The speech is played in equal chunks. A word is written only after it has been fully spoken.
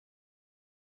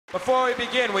Before we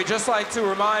begin, we'd just like to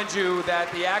remind you that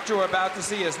the act you're about to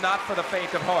see is not for the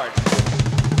faint of heart.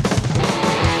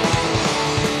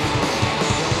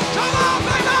 Come on,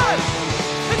 baby!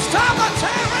 It's time to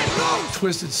tear it loose!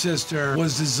 Twisted Sister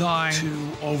was designed to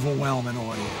overwhelm an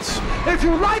audience. If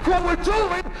you like what we're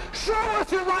doing, show us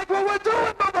you like what we're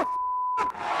doing, motherfucker!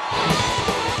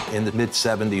 In the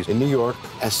mid-'70s in New York,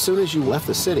 as soon as you left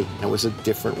the city, it was a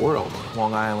different world.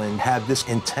 Long Island had this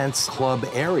intense club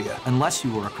area. Unless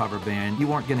you were a cover band, you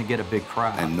weren't going to get a big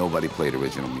crowd. And nobody played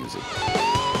original music.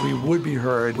 We would be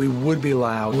heard, we would be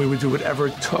loud, we would do whatever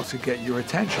it took to get your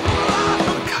attention.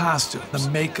 The costume, the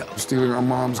makeup. Stealing our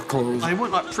mom's clothes. They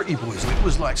weren't like pretty boys. It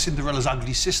was like Cinderella's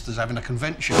ugly sisters having a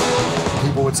convention.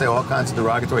 People would say all kinds of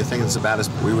derogatory things about us.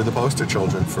 We were the poster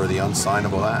children for the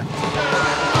unsignable act.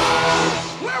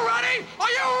 We're ready! Are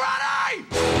you ready?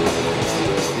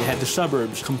 They had the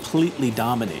suburbs completely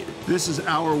dominated. This is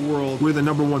our world. We're the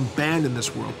 #1 band in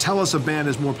this world. Tell us a band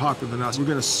is more popular than us. We're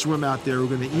going to swim out there. We're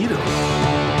going to eat them.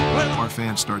 Our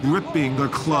fans start ripping the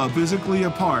club physically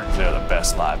apart. They're the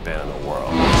best live band in the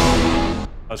world. I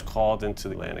was called into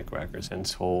Atlantic Records and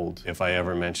told if I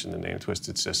ever mentioned the name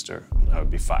Twisted Sister, I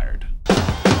would be fired.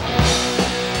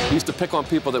 We used to pick on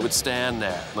people that would stand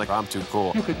there, like, I'm too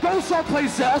cool. You could go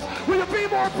someplace else where you'd be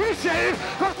more appreciated,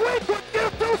 because we couldn't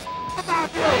give two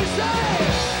about you!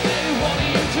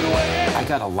 I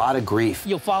got a lot of grief.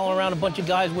 You'll follow around a bunch of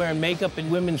guys wearing makeup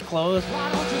and women's clothes.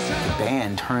 The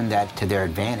band turned that to their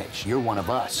advantage. You're one of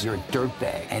us. You're a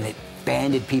dirtbag. And it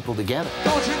banded people together.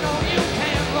 Don't you know you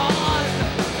can't run?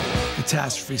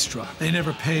 Catastrophe struck. They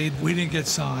never paid. We didn't get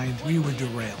signed. We were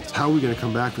derailed. How are we going to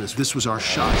come back from this? This was our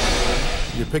shot.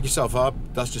 You pick yourself up,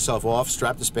 dust yourself off,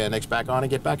 strap the spandex back on, and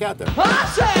get back out there.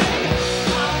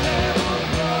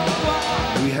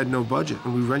 We had no budget,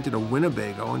 and we rented a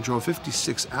Winnebago and drove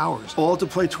 56 hours, all to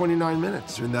play 29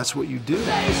 minutes, and that's what you do.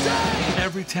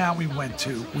 Every town we went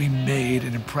to, we made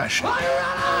an impression.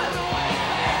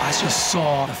 I just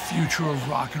saw the future of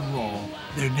rock and roll.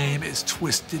 Their name is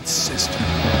Twisted Sister.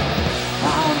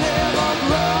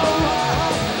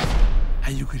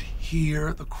 And you could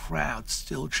hear the crowd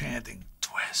still chanting,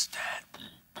 Twisted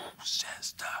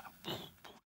Sister.